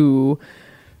us who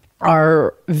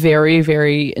are very,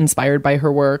 very inspired by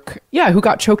her work, who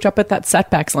got choked up at that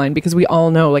setbacks line, because we all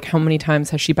know like how many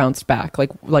times has she bounced back,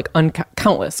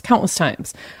 countless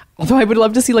times. Although I would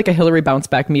love to see like a Hillary bounce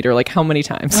back meter, like how many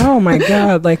times? Oh my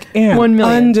God, like Anne, 1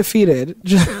 million. Undefeated.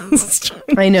 Just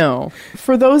I know.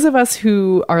 For those of us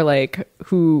who are like,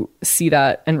 who see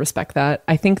that and respect that,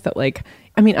 I think that like,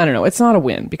 I mean, I don't know. It's not a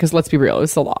win because let's be real,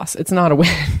 it's a loss. It's not a win.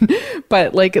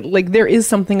 But like there is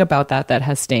something about that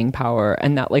has staying power,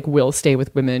 and that like will stay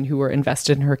with women who were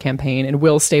invested in her campaign, and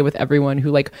will stay with everyone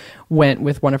who like went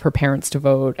with one of her parents to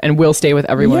vote, and will stay with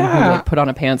everyone who like put on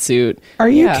a pantsuit. Are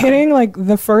you kidding? Like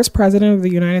the first president of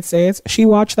the United States, she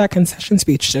watched that concession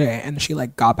speech today and she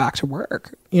like got back to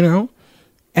work,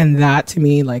 And that to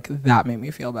me, like that made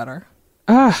me feel better.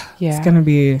 It's gonna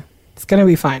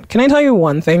be fine. Can I tell you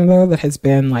one thing though that has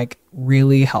been like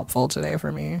really helpful today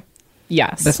for me?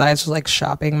 Yes. Besides just like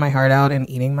shopping my heart out and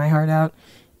eating my heart out,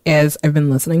 is I've been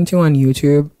listening to on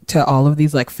YouTube to all of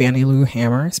these like Fannie Lou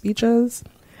Hamer speeches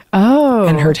Oh.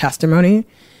 and her testimony.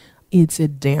 It's a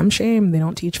damn shame they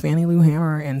don't teach Fannie Lou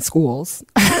Hamer in schools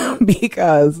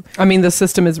because I mean, the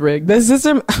system is rigged. the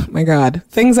system, oh my God,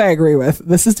 things I agree with.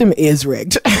 The system is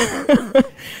rigged.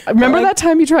 Remember that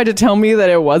time you tried to tell me that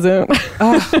it wasn't?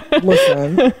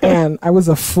 Listen, and I was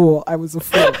a fool.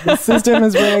 The system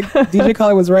is rigged. DJ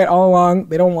Khaled was right all along.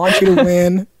 They don't want you to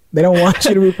win. They don't want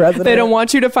you to be president. They don't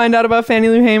want you to find out about Fannie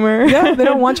Lou Hamer. Yeah, they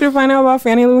don't want you to find out about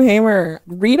Fannie Lou Hamer.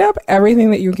 Read up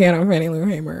everything that you can on Fannie Lou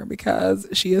Hamer because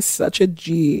she is such a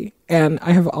G. And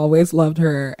I have always loved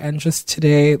her. And just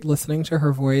today, listening to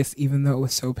her voice, even though it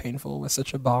was so painful, was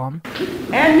such a balm.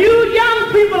 And you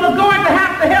young people are going to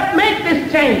have to help make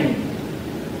this change.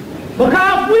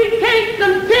 Because we can't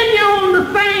continue on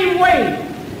the same way,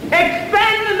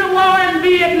 expanding the war in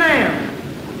Vietnam,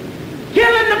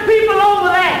 killing the people over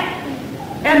there,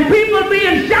 and people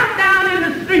being shot down in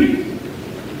the streets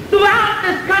throughout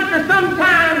this country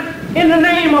sometimes in the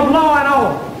name of law and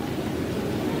order.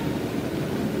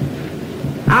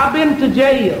 I've been to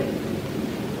jail,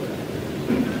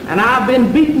 and I've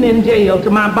been beaten in jail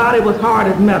till my body was hard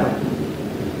as metal.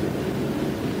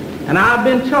 And I've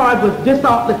been charged with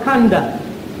disorderly conduct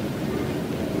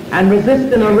and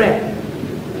resisting arrest.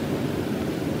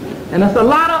 And there's a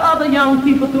lot of other young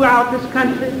people throughout this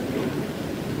country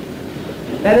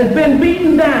that has been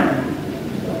beaten down.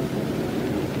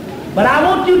 But I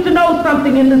want you to know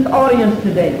something in this audience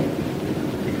today.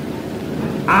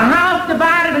 A house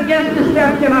divided against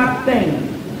itself cannot stand.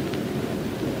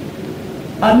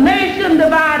 A nation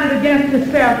divided against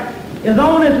itself is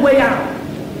on its way out.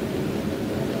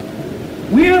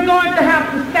 We are going to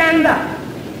have to stand up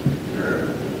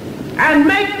and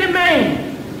make demands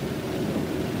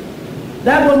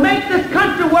that will make this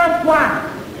country worthwhile.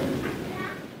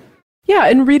 Yeah,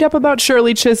 and read up about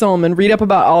Shirley Chisholm and read up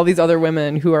about all these other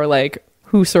women who are like,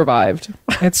 who survived.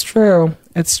 It's true.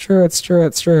 It's true.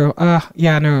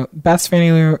 Yeah, no. Best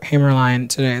Fannie Lou Hamer line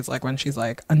today is like when she's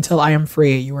like, "Until I am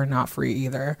free, you are not free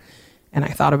either." And I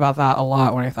thought about that a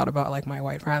lot when I thought about like my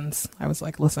white friends. I was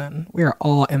like, listen, we are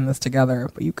all in this together,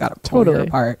 but you got to pull your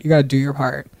part. You got to do your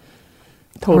part.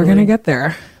 Totally. We're gonna get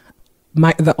there.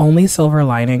 The only silver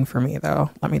lining for me,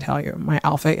 though, let me tell you, my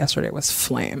outfit yesterday was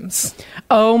flames.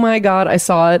 Oh my God, I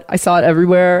saw it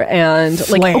everywhere. And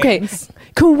like, okay,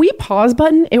 can we pause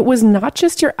button? It was not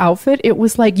just your outfit. It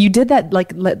was like you did that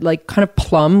like kind of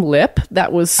plum lip.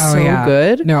 That was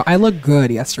good. No, I looked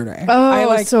good yesterday. Oh, I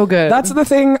like so good. That's the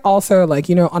thing. Also, like,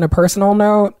 you know, on a personal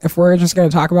note, if we're just going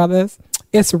to talk about this,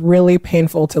 it's really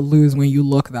painful to lose when you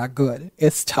look that good.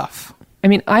 It's tough. I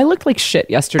mean, I looked like shit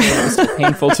yesterday. It was too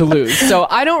painful to lose. So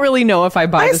I don't really know if I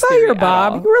buy I this saw theory your at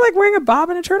bob. all. You were like wearing a bob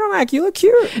and a turtleneck. You look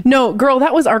cute. No, girl,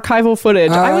 that was archival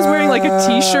footage. I was wearing like a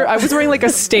t-shirt. I was wearing like a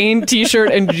stained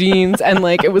t-shirt and jeans. And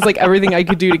like, it was like everything I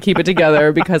could do to keep it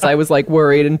together because I was like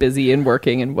worried and busy and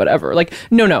working and whatever. Like,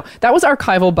 no. That was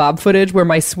archival bob footage where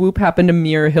my swoop happened to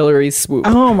mirror Hillary's swoop.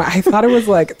 Oh my, I thought it was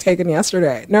like taken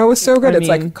yesterday. No, it was so good.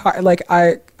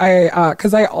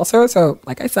 Because I also, so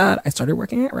like I said, I started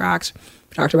working at Racked.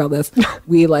 We talked about this.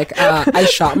 We like, I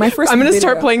shot my first I'm going to video.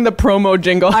 start playing the promo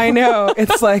jingle. I know.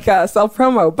 It's like self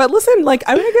promo. But listen, like,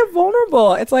 I'm going to get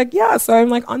vulnerable. It's like, yeah. So I'm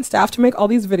like on staff to make all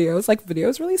these videos. Like, video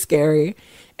is really scary.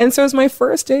 And so it's my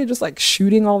first day just like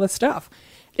shooting all this stuff.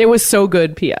 It was so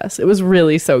good, P.S. It was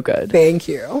really so good. Thank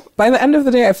you. By the end of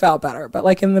the day, I felt better. But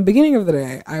like in the beginning of the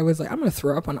day, I was like, I'm going to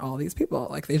throw up on all these people.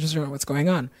 Like, they just don't know what's going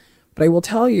on. But I will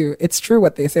tell you, it's true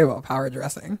what they say about power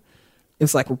dressing.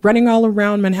 It's like running all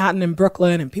around Manhattan and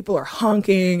Brooklyn and people are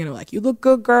honking and I'm like, you look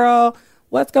good, girl.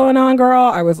 What's going on, girl?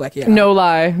 I was like, yeah. No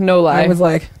lie. I was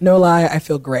like, no lie. I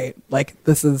feel great. Like,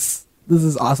 this is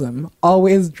awesome.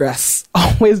 Always dress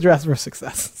for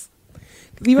success.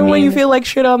 Even when you feel like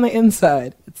shit on the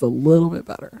inside, it's a little bit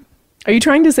better. Are you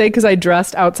trying to say because I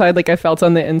dressed outside like I felt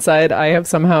on the inside, I have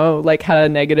somehow like had a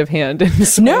negative hand in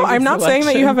this? No, I'm not saying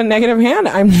that you have a negative hand.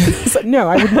 No,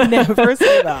 I would never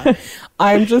say that.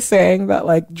 I'm just saying that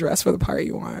like dress for the part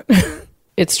you want.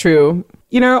 It's true.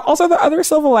 You know, also the other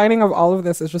silver lining of all of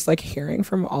this is just like hearing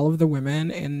from all of the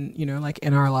women in, you know, like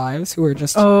in our lives who are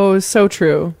just so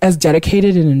true, as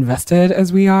dedicated and invested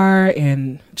as we are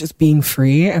in just being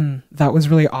free. And that was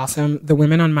really awesome. The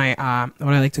women on my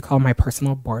what I like to call my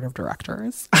personal board of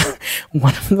directors,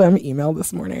 one of them emailed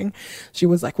this morning. She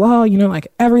was like, well, you know,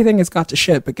 like everything has got to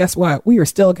shit, but guess what? We are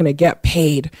still going to get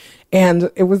paid.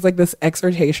 And it was like this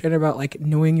exhortation about like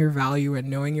knowing your value and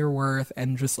knowing your worth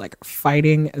and just like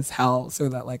fighting as hell so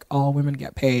that like all women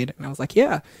get paid. And I was like,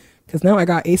 yeah, because now I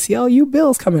got ACLU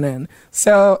bills coming in.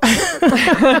 So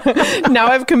Now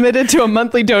I've committed to a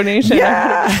monthly donation.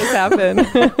 Yeah. This happen.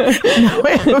 now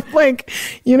I have like,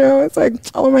 it's like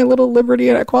all of my little liberty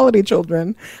and equality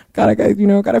children.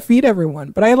 Gotta feed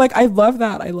everyone. But I love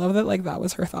that. I love that like that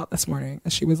was her thought this morning.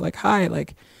 As she was like, hi,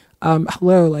 like,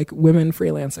 hello, like women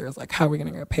freelancers, like how are we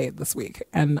gonna get paid this week?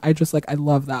 And I just like, I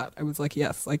love that. I was like,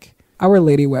 yes, like our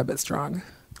lady web is strong.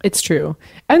 It's true.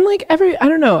 And like I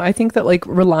don't know, I think that like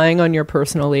relying on your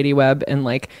personal lady web and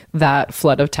like that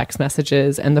flood of text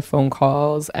messages and the phone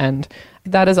calls, and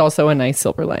that is also a nice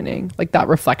silver lining, like that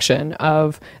reflection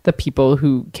of the people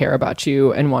who care about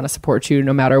you and want to support you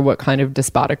no matter what kind of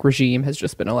despotic regime has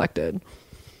just been elected.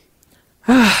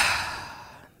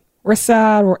 We're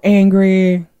sad, we're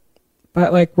angry,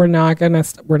 but like we're not gonna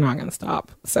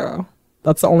stop. So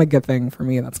that's the only good thing for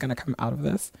me that's gonna come out of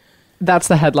this. That's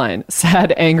the headline.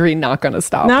 Sad, angry, not gonna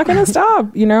stop. Not gonna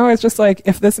stop. It's just like,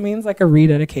 if this means like a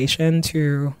rededication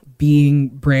to being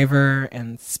braver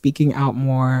and speaking out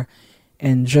more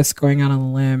and just going out on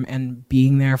a limb and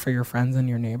being there for your friends and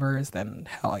your neighbors, then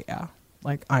hell yeah.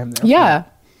 Like I'm there. Yeah.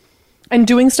 And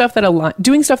doing stuff that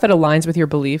aligns with your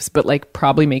beliefs, but like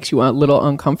probably makes you a little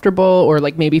uncomfortable, or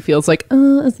like maybe feels like,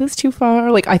 is this too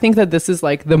far? Like I think that this is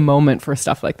like the moment for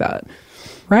stuff like that.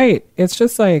 Right. It's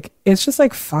just like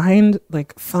find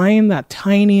that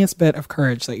tiniest bit of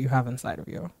courage that you have inside of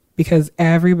you, because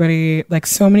everybody, like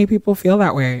so many people feel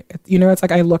that way. It's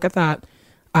like I look at that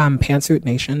Pantsuit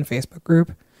Nation Facebook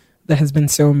group that has been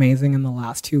so amazing in the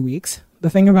last 2 weeks. The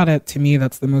thing about it to me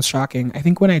that's the most shocking, I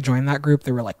think when I joined that group,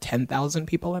 there were like 10,000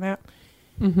 people in it.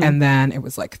 Mm-hmm. And then it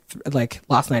was like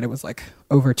last night, it was like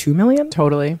over 2 million.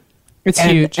 Totally. It's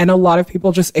huge. And a lot of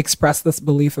people just express this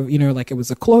belief of, like it was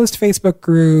a closed Facebook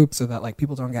group so that like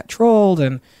people don't get trolled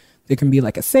and there can be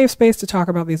like a safe space to talk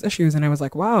about these issues. And I was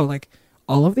like, wow, like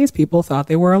all of these people thought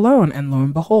they were alone. And lo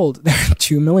and behold, there are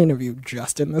 2 million of you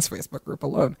just in this Facebook group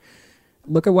alone.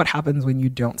 Look at what happens when you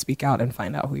don't speak out and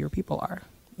find out who your people are,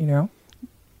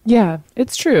 Yeah,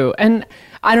 it's true. And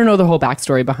I don't know the whole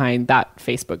backstory behind that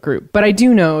Facebook group, but I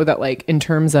do know that like in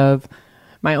terms of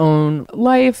my own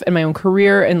life and my own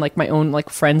career and like my own like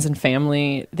friends and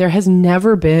family, there has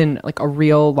never been like a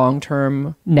real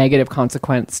long-term negative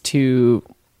consequence to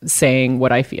saying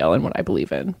what I feel and what I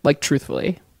believe in, like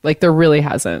truthfully. Like there really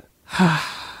hasn't.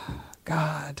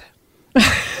 God.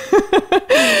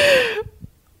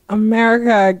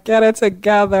 America, get it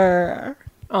together.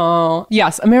 Oh,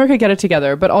 yes, America, get it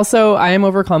together. But also I am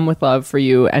overcome with love for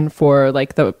you and for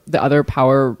like the other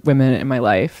power women in my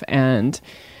life and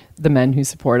the men who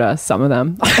support us, some of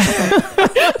them.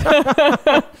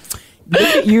 Look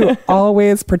at you,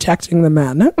 always protecting the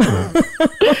men.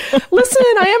 Listen,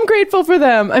 I am grateful for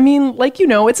them. I mean, like,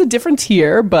 it's a different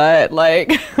tier, but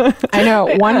like... I know.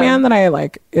 One man that I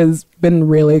like has been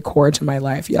really core to my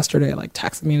life yesterday, like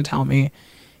texted me to tell me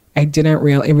I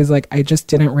just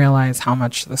didn't realize how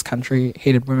much this country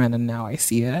hated women, and now I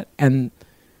see it. And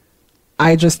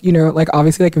I just, like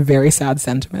obviously like a very sad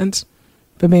sentiment,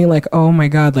 but being like, oh my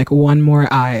God, like one more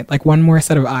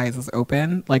set of eyes is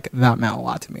open, like that meant a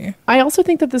lot to me. I also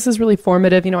think that this is really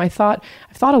formative. I've thought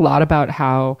a lot about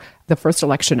how the first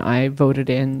election I voted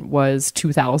in was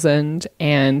 2000,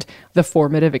 and the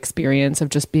formative experience of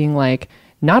just being like,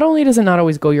 not only does it not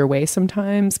always go your way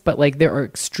sometimes, but like there are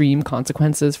extreme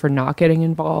consequences for not getting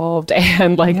involved,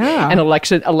 and like and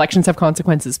elections have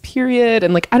consequences, period.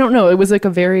 And like I don't know, it was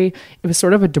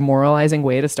sort of a demoralizing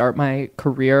way to start my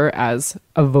career as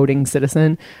a voting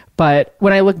citizen. But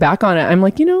when I look back on it, I'm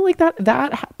like, like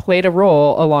that played a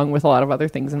role along with a lot of other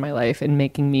things in my life in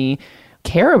making me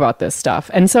care about this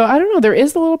stuff. And so I don't know, there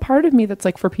is a little part of me that's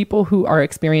like, for people who are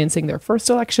experiencing their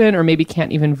first election or maybe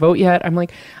can't even vote yet, I'm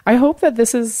like, I hope that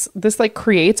this like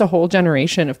creates a whole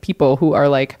generation of people who are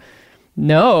like,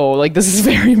 no, like this is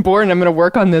very important. I'm going to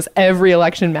work on this. Every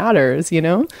election matters,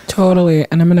 Totally.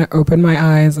 And I'm going to open my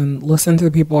eyes and listen to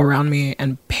the people around me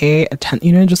and pay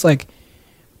attention, just like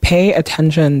pay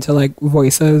attention to like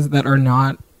voices that are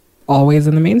not always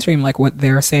in the mainstream, like what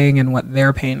they're saying and what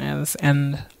their pain is.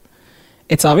 And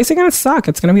it's obviously going to suck.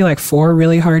 It's going to be like 4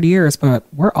 really hard years, but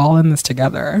we're all in this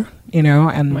together,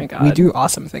 and we do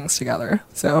awesome things together.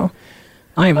 So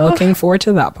I'm looking forward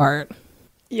to that part.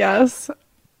 Yes.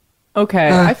 Okay.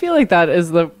 I feel like that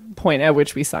is the point at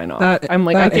which we sign off. I'm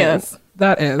like, I can't.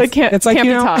 That is. It can't- It's like, can't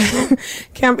you be know, topped.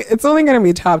 can't be, it's only going to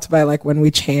be topped by like when we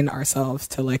chain ourselves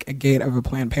to like a gate of a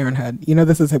Planned Parenthood. You know,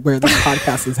 this is where this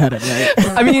podcast is headed, right?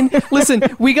 I mean, listen,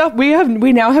 we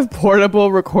now have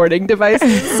portable recording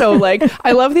devices. So like,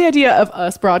 I love the idea of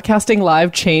us broadcasting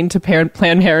live chained to Planned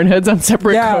Parenthoods on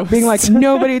separate Yeah, coasts. being like,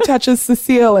 nobody touches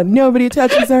Cecile and nobody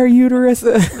touches our uterus.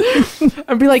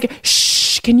 I'd be like,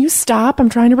 shh, can you stop? I'm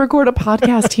trying to record a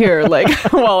podcast here, like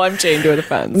while I'm chained to a I'm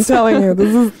fence. telling you,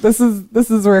 this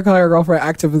is where Call Your Girlfriend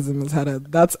activism is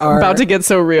headed. That's our About to get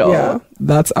so real. yeah.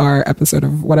 That's our episode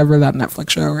of whatever that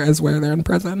Netflix show is where they're in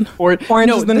prison. Orange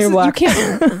is the New Black. You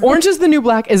can't. Orange is the New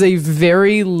Black is a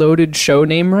very loaded show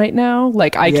name right now.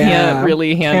 Like I can't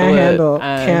really handle it.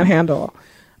 Can't handle.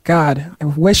 God, I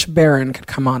wish Barron could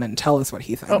come on and tell us what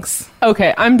he thinks.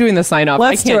 Okay, I'm doing the sign off.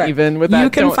 Let's I can't do it. even with that. You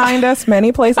can Don't- find us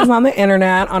many places on the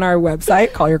internet, on our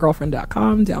website,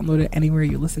 callyourgirlfriend.com. Download it anywhere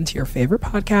you listen to your favorite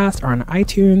podcast or on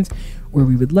iTunes, where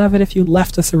we would love it if you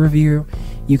left us a review.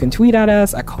 You can tweet at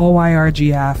us at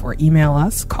callyrgf or email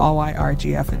us,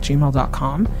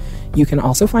 callyrgf@gmail.com. You can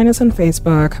also find us on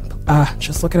Facebook.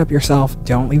 Just look it up yourself.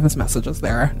 Don't leave us messages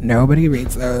there. Nobody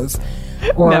reads those.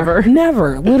 Or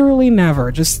Never. Literally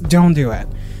never. Just don't do it.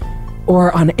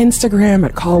 Or on Instagram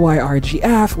at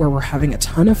callyrgf, where we're having a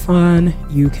ton of fun.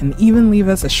 You can even leave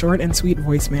us a short and sweet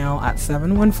voicemail at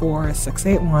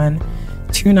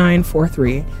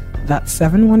 714-681-2943. That's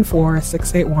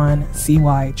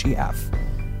 714-681-CYGF.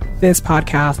 This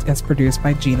podcast is produced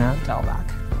by Gina Delvac.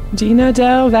 Gina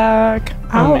Delvac.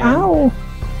 Ow, man. ow.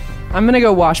 I'm gonna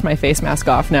go wash my face mask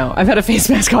off now. I've had a face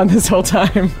mask on this whole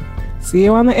time. See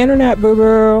you on the internet,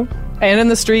 boo-boo. And in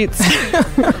the streets.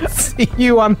 See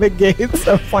you on the gates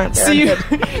of Planned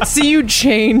Parenthood. See you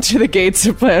chained to the gates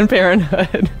of Planned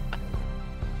Parenthood.